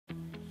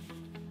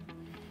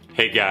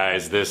Hey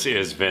guys, this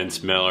is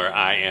Vince Miller.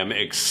 I am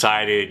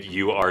excited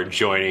you are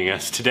joining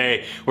us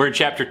today. We're in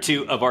chapter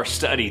 2 of our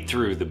study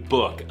through the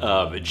book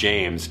of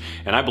James.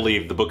 And I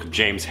believe the book of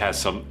James has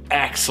some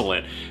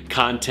excellent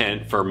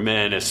content for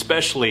men,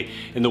 especially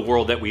in the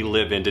world that we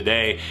live in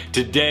today.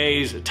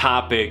 Today's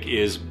topic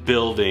is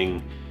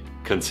building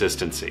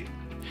consistency.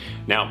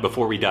 Now,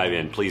 before we dive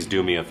in, please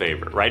do me a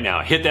favor. Right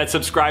now, hit that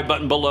subscribe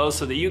button below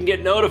so that you can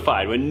get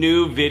notified when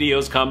new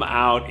videos come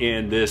out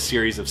in this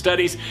series of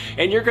studies.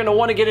 And you're going to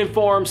want to get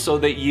informed so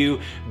that you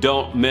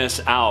don't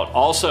miss out.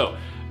 Also,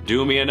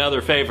 do me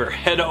another favor.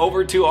 Head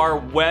over to our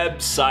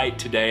website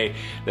today.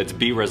 That's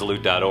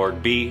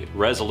beresolute.org,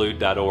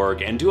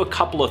 beresolute.org, and do a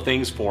couple of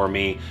things for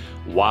me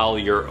while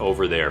you're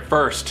over there.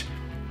 First,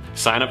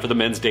 sign up for the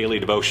Men's Daily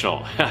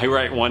Devotional. I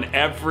write one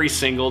every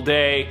single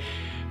day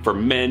for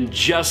men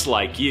just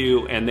like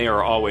you, and they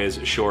are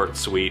always short,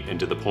 sweet, and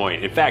to the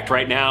point. In fact,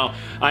 right now,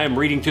 I am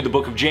reading through the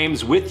book of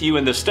James with you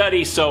in the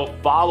study, so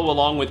follow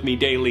along with me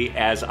daily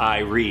as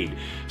I read.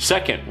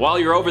 Second, while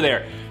you're over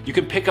there, you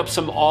can pick up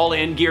some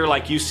all-in gear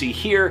like you see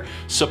here.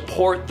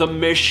 Support the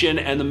mission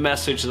and the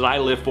message that I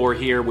live for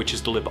here, which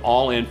is to live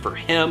all in for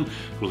Him,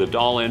 who lived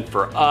all in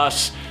for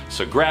us.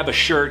 So grab a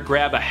shirt,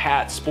 grab a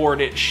hat, sport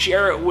it,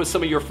 share it with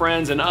some of your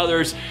friends and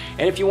others.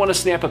 And if you want to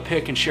snap a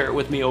pic and share it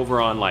with me over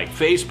on like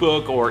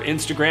Facebook or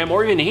Instagram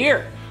or even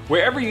here,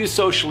 wherever you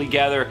socially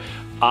gather,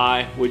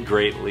 I would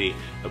greatly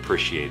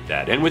appreciate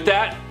that. And with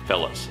that,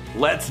 fellas,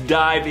 let's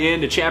dive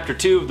into chapter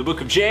 2 of the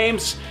book of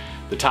James.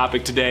 The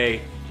topic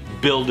today,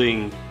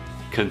 building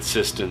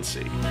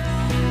consistency.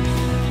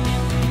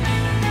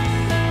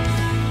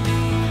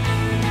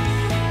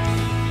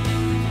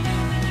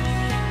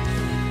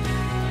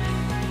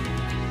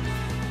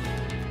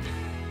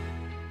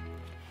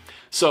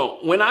 So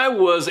when I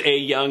was a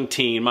young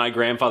teen, my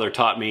grandfather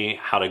taught me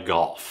how to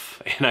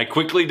golf. And I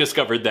quickly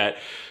discovered that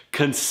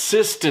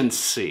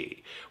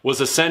consistency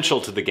was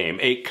essential to the game.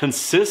 A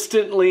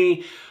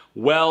consistently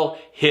well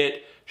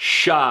hit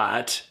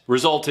shot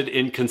resulted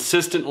in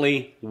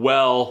consistently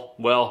well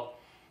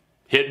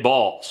hit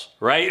balls,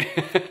 right?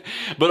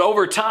 But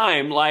over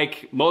time,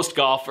 like most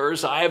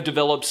golfers, I have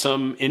developed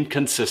some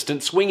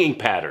inconsistent swinging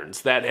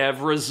patterns that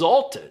have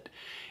resulted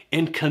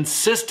in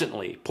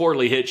consistently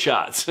poorly hit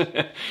shots.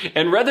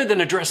 And rather than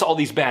address all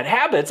these bad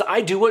habits,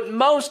 I do what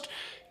most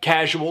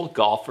casual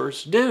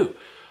golfers do.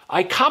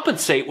 I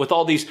compensate with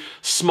all these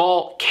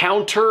small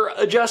counter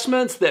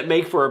adjustments that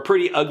make for a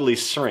pretty ugly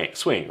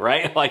swing,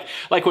 right?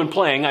 Like when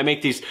playing, I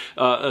make these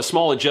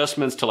small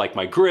adjustments to like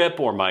my grip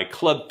or my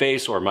club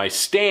face or my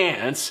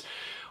stance,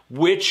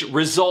 which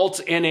results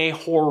in a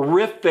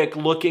horrific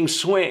looking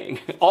swing,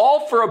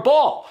 all for a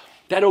ball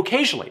that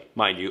occasionally,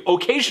 mind you,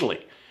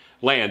 occasionally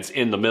lands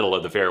in the middle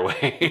of the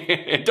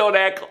fairway. Don't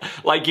act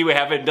like you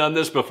haven't done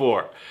this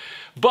before.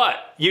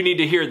 But you need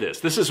to hear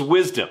this. This is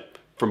wisdom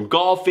from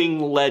golfing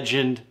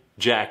legend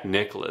Jack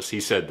Nicklaus. He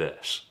said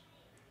this: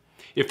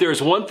 "If there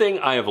is one thing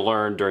I have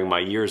learned during my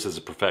years as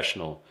a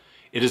professional,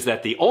 it is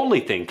that the only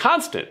thing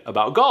constant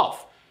about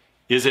golf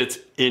is its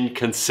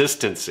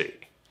inconsistency."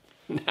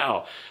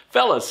 Now,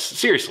 fellas,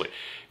 seriously,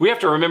 we have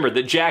to remember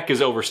that Jack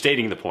is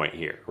overstating the point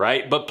here,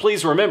 right? But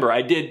please remember,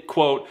 I did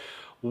quote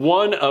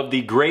one of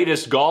the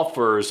greatest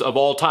golfers of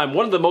all time,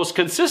 one of the most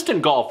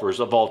consistent golfers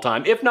of all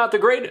time, if not the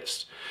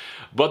greatest.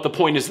 But the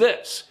point is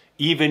this: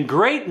 even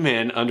great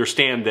men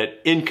understand that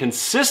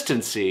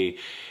inconsistency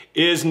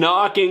is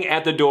knocking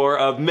at the door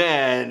of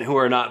men who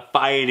are not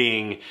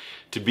fighting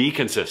to be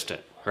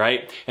consistent,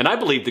 right? And I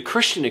believe the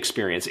Christian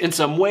experience in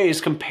some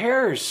ways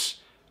compares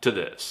to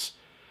this.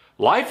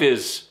 Life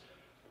is,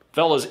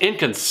 fellas,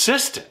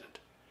 inconsistent,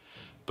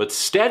 but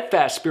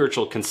steadfast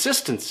spiritual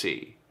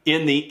consistency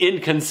in the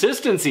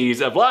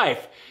inconsistencies of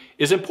life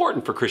is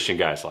important for Christian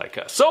guys like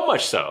us. So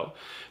much so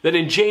that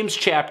in James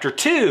chapter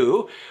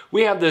 2,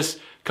 we have this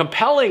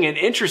compelling and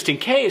interesting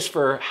case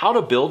for how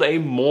to build a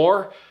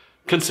more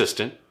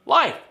consistent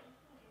life.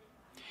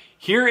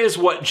 Here is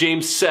what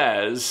James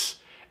says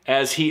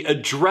as he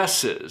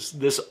addresses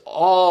this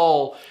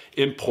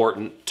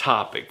all-important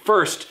topic.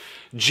 First,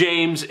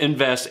 James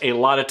invests a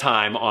lot of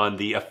time on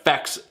the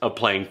effects of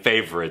playing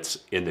favorites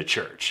in the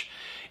church.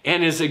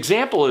 And his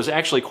example is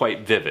actually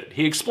quite vivid.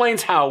 He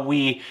explains how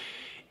we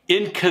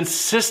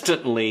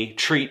inconsistently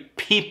treat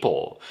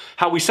people,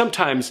 how we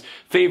sometimes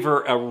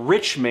favor a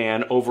rich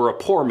man over a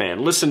poor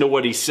man. Listen to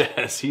what he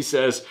says. He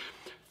says,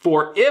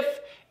 "For if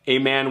a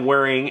man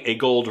wearing a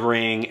gold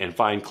ring and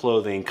fine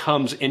clothing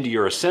comes into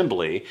your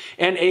assembly,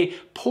 and a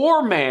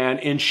poor man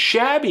in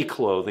shabby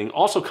clothing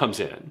also comes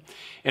in,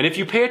 and if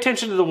you pay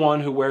attention to the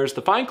one who wears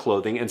the fine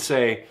clothing and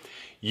say,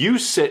 'You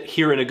sit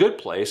here in a good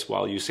place,'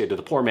 while you say to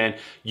the poor man,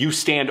 'You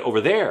stand over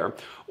there,'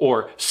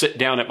 or 'Sit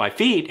down at my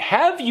feet,'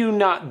 have you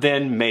not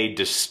then made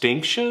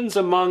distinctions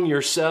among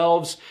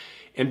yourselves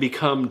and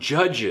become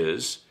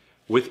judges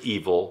with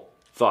evil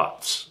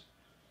thoughts?"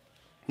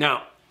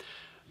 Now,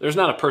 there's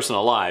not a person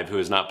alive who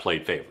has not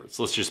played favorites.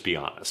 Let's just be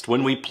honest.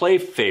 When we play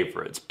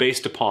favorites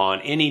based upon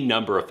any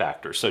number of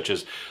factors, such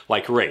as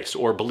like race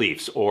or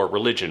beliefs or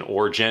religion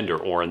or gender,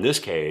 or in this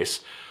case,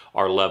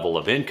 our level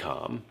of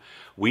income,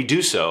 we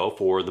do so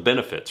for the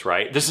benefits,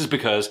 right? This is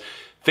because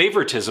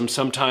favoritism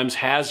sometimes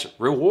has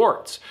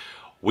rewards.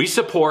 We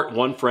support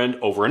one friend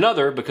over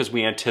another because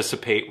we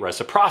anticipate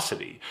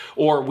reciprocity,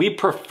 or we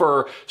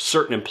prefer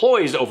certain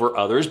employees over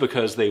others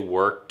because they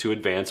work to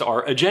advance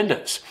our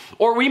agendas,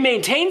 or we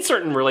maintain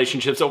certain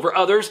relationships over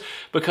others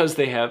because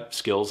they have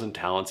skills and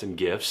talents and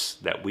gifts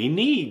that we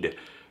need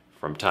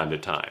from time to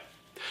time.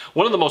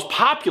 One of the most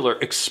popular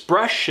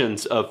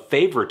expressions of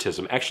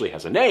favoritism actually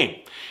has a name.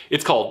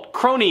 It's called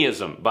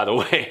cronyism, by the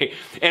way,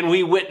 and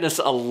we witness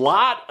a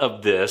lot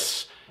of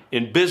this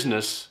in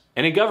business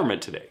and in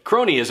government today.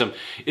 Cronyism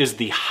is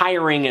the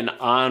hiring and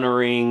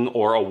honoring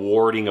or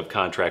awarding of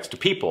contracts to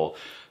people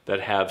that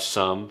have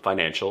some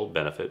financial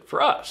benefit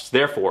for us.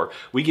 Therefore,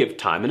 we give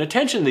time and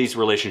attention to these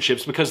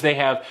relationships because they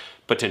have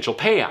potential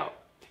payout.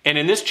 And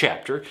in this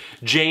chapter,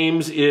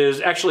 James is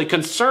actually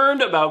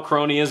concerned about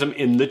cronyism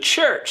in the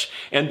church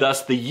and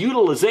thus the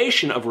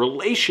utilization of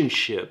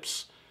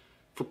relationships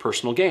for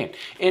personal gain.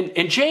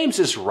 And James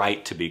is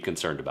right to be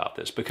concerned about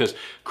this because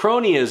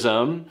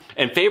cronyism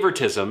and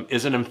favoritism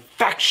is an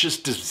infectious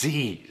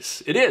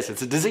disease. It is,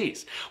 it's a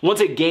disease.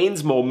 Once it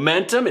gains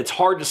momentum, it's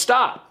hard to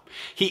stop.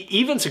 He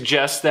even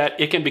suggests that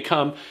it can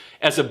become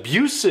as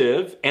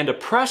abusive and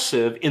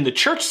oppressive in the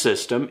church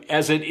system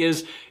as it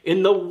is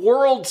in the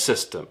world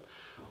system.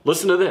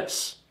 Listen to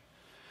this.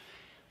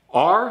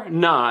 Are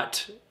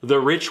not the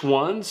rich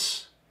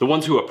ones, the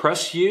ones who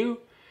oppress you,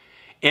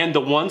 and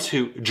the ones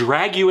who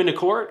drag you into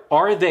court,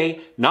 are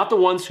they not the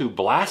ones who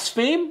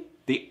blaspheme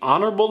the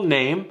honorable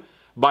name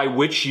by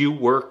which you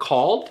were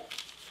called?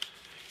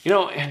 You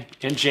know,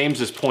 and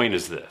James's point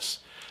is this.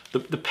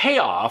 The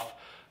payoff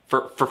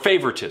for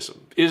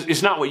favoritism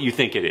is not what you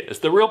think it is.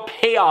 The real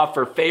payoff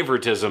for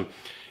favoritism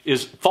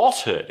is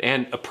falsehood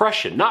and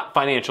oppression, not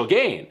financial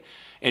gain.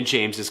 And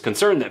James is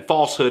concerned that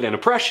falsehood and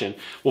oppression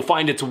will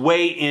find its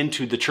way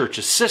into the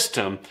church's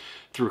system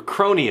through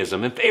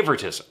cronyism and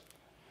favoritism.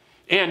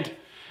 And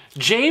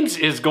James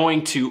is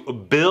going to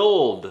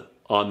build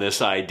on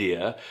this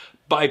idea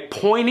by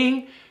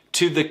pointing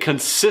to the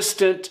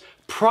consistent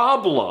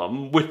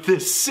problem with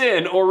this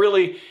sin, or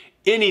really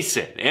any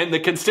sin. And the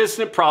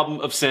consistent problem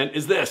of sin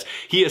is this.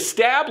 He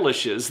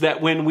establishes that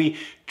when we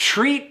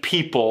treat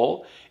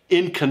people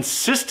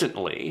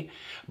inconsistently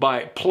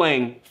by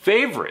playing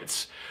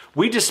favorites,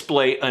 we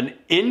display an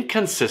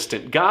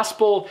inconsistent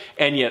gospel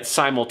and yet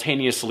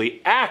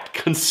simultaneously act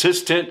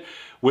consistent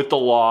with the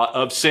law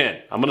of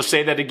sin. I'm going to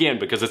say that again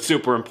because it's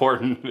super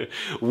important.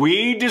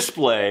 We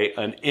display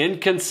an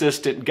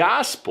inconsistent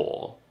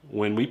gospel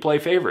when we play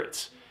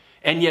favorites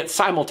and yet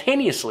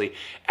simultaneously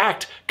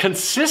act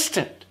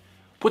consistent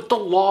with the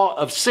law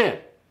of sin.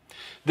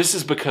 This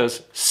is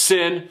because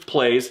sin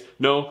plays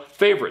no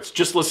favorites.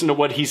 Just listen to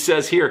what he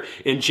says here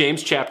in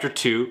James chapter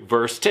 2,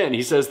 verse 10.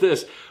 He says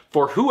this,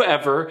 "For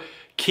whoever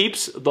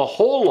keeps the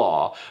whole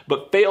law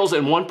but fails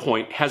in one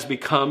point has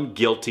become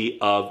guilty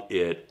of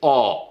it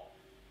all."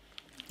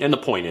 And the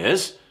point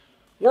is,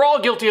 we're all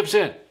guilty of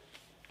sin.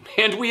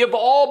 And we have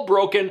all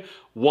broken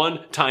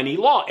one tiny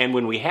law. And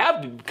when we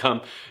have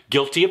become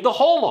guilty of the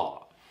whole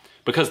law,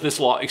 because this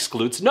law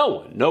excludes no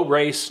one, no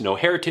race, no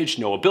heritage,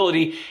 no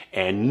ability,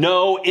 and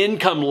no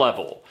income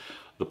level.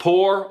 The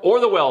poor or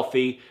the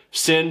wealthy,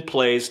 sin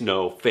plays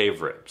no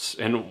favorites.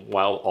 And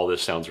while all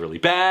this sounds really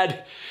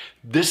bad,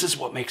 this is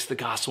what makes the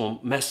gospel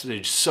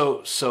message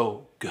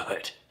so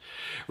good.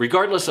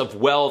 Regardless of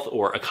wealth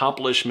or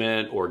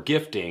accomplishment or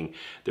gifting,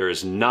 there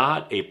is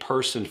not a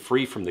person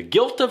free from the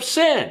guilt of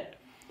sin,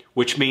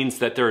 which means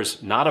that there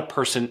is not a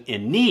person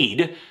in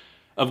need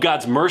of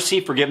God's mercy,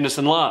 forgiveness,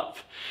 and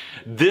love.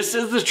 This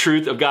is the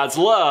truth of God's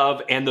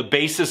love and the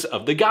basis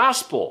of the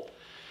gospel.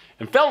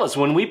 And fellas,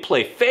 when we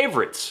play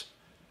favorites,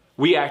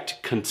 we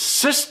act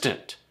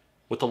consistent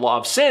with the law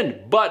of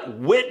sin, but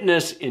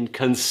witness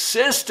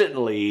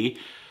inconsistently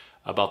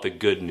about the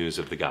good news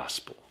of the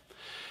gospel.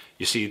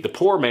 You see, the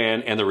poor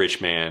man and the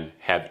rich man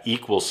have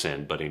equal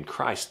sin, but in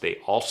Christ they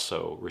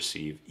also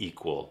receive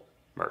equal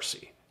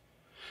mercy.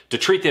 To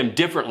treat them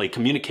differently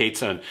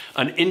communicates an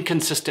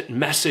inconsistent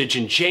message,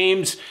 and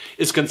James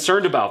is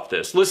concerned about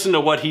this. Listen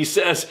to what he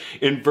says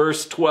in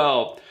verse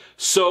 12.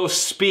 "So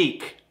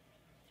speak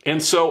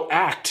and so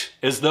act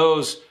as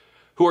those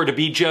who are to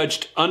be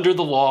judged under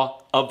the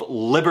law of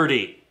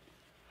liberty."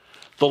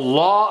 The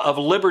law of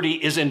liberty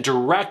is in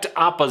direct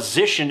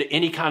opposition to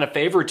any kind of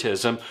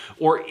favoritism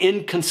or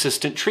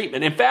inconsistent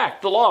treatment. In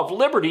fact, the law of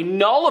liberty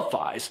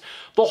nullifies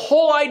the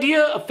whole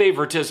idea of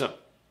favoritism.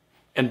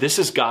 And this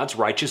is God's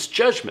righteous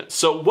judgment.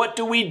 So what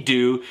do we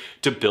do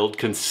to build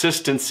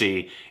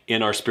consistency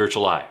in our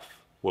spiritual life?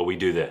 Well, we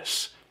do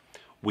this.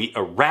 We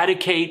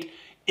eradicate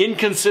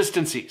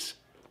inconsistencies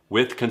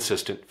with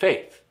consistent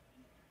faith.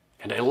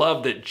 And I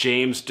love that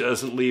James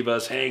doesn't leave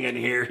us hanging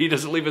here. He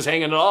doesn't leave us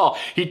hanging at all.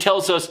 He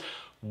tells us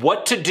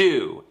what to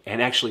do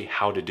and actually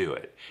how to do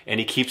it. And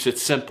he keeps it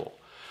simple.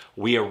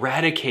 We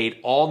eradicate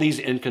all these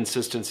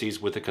inconsistencies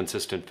with a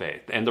consistent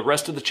faith. And the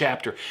rest of the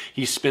chapter,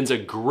 he spends a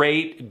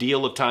great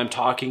deal of time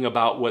talking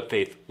about what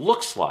faith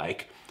looks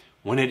like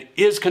when it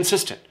is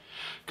consistent.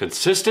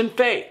 Consistent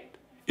faith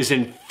is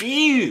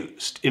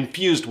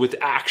infused with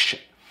action.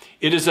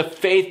 It is a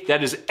faith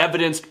that is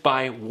evidenced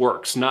by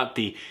works, not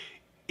the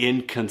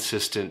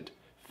inconsistent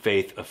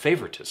faith of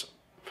favoritism.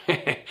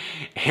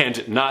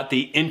 And not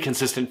the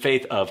inconsistent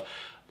faith of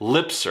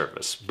lip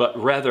service, but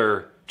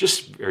rather,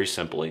 just very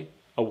simply,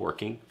 a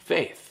working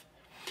faith.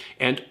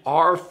 And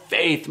our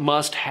faith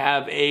must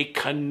have a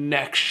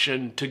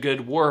connection to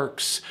good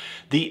works.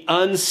 The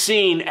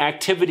unseen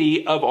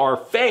activity of our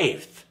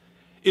faith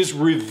is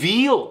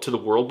revealed to the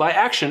world by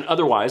action.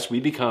 Otherwise, we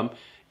become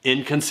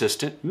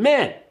inconsistent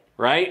men,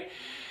 right?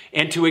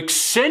 And to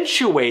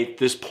accentuate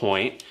this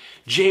point,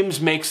 James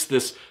makes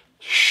this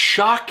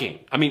shocking,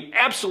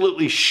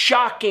 absolutely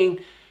shocking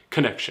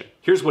connection.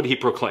 Here's what he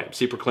proclaims.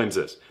 He proclaims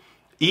this: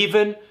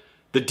 even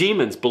the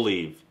demons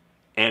believe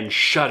and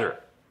shudder.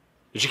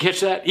 Did you catch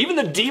that? Even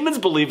the demons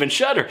believe and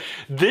shudder.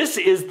 This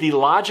is the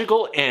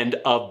logical end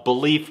of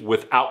belief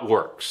without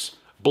works.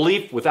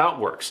 Belief without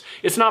works.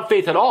 It's not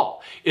faith at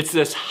all. It's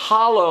this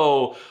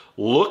hollow,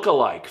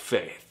 look-alike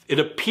faith. It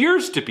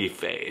appears to be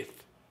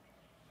faith,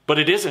 but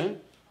it isn't.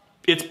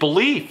 It's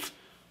belief,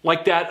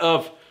 like that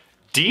of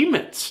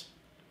demons.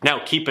 Now,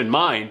 keep in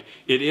mind,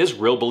 it is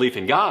real belief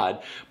in God,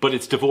 but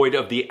it's devoid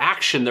of the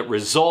action that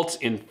results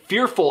in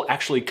fearful,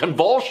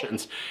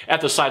 convulsions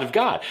at the sight of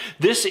God.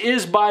 This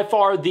is by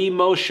far the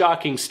most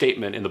shocking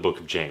statement in the book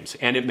of James,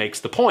 and it makes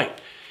the point.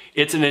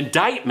 It's an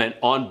indictment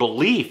on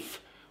belief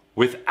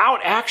without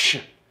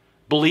action.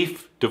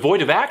 Belief devoid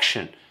of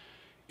action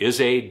is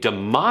a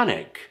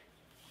demonic,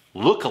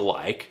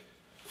 look-alike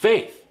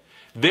faith.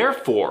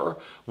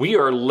 Therefore, we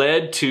are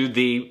led to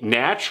the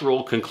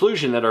natural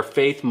conclusion that our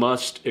faith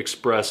must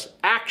express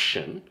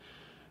action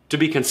to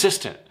be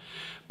consistent.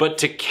 But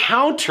to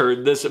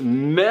counter this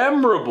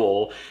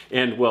memorable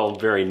and,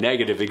 very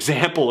negative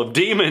example of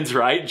demons,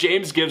 right?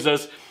 James gives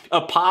us a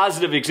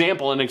positive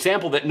example, an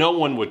example that no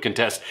one would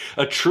contest,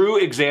 a true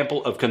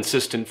example of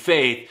consistent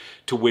faith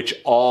to which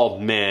all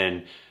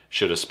men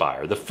should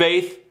aspire. The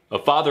faith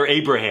of Father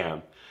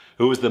Abraham,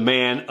 who was the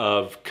man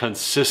of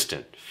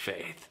consistent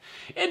faith.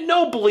 And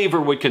no believer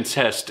would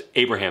contest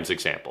Abraham's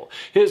example.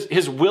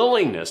 His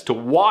willingness to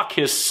walk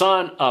his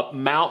son up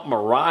Mount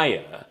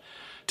Moriah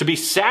to be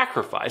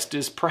sacrificed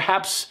is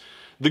perhaps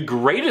the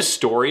greatest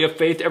story of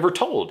faith ever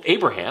told.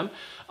 Abraham,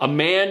 a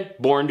man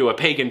born to a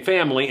pagan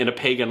family in a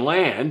pagan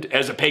land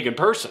as a pagan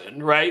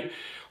person, right,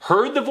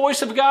 heard the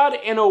voice of God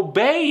and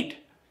obeyed.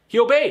 He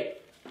obeyed.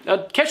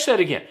 Now, catch that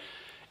again.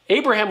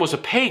 Abraham was a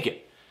pagan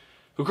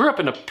who grew up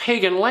in a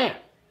pagan land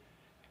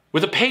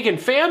with a pagan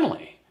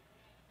family.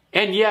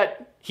 And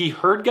yet he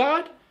heard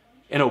God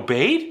and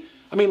obeyed?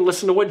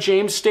 Listen to what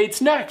James states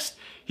next.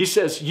 He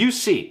says, you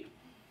see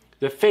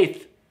that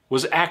faith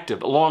was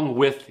active along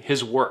with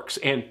his works,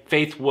 and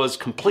faith was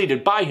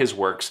completed by his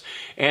works.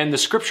 And the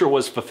scripture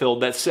was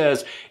fulfilled that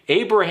says,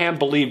 Abraham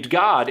believed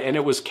God, and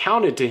it was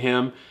counted to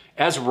him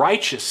as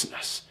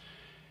righteousness.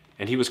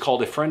 And he was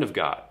called a friend of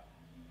God.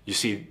 You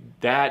see,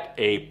 that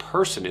a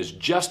person is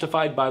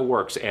justified by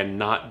works and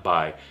not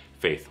by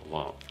faith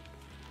alone.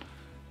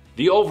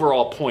 The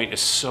overall point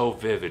is so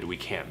vivid, we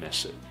can't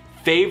miss it.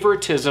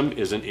 Favoritism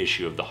is an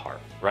issue of the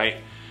heart, right?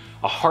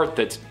 A heart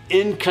that's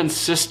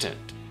inconsistent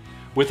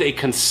with a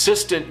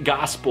consistent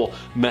gospel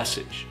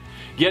message.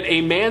 Yet a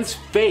man's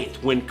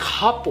faith, when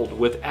coupled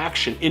with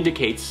action,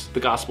 indicates the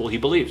gospel he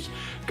believes.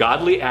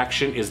 Godly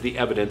action is the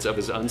evidence of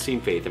his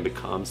unseen faith and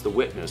becomes the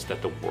witness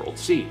that the world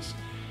sees.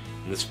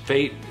 And this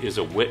faith is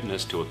a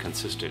witness to a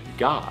consistent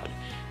God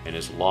and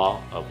his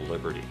law of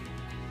liberty.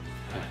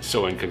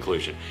 So in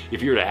conclusion,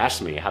 if you were to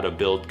ask me how to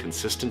build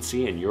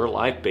consistency in your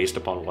life based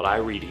upon what I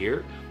read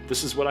here,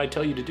 this is what I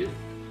tell you to do.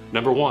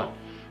 Number one,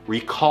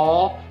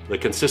 recall the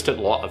consistent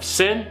law of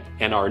sin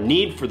and our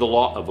need for the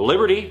law of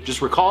liberty.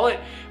 Just recall it.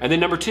 And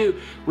then number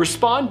two,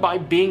 respond by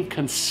being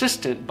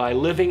consistent by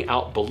living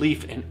out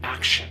belief in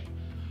action.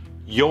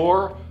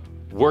 Your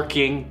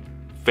working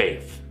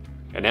faith.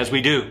 And as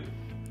we do,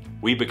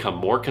 we become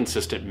more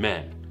consistent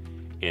men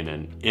in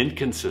an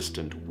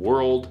inconsistent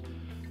world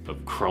of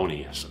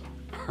cronyism.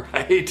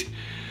 Right?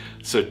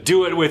 So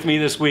do it with me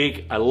this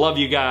week. I love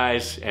you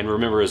guys. And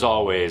remember, as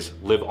always,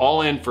 live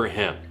all in for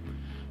him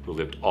who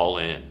lived all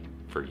in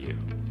for you.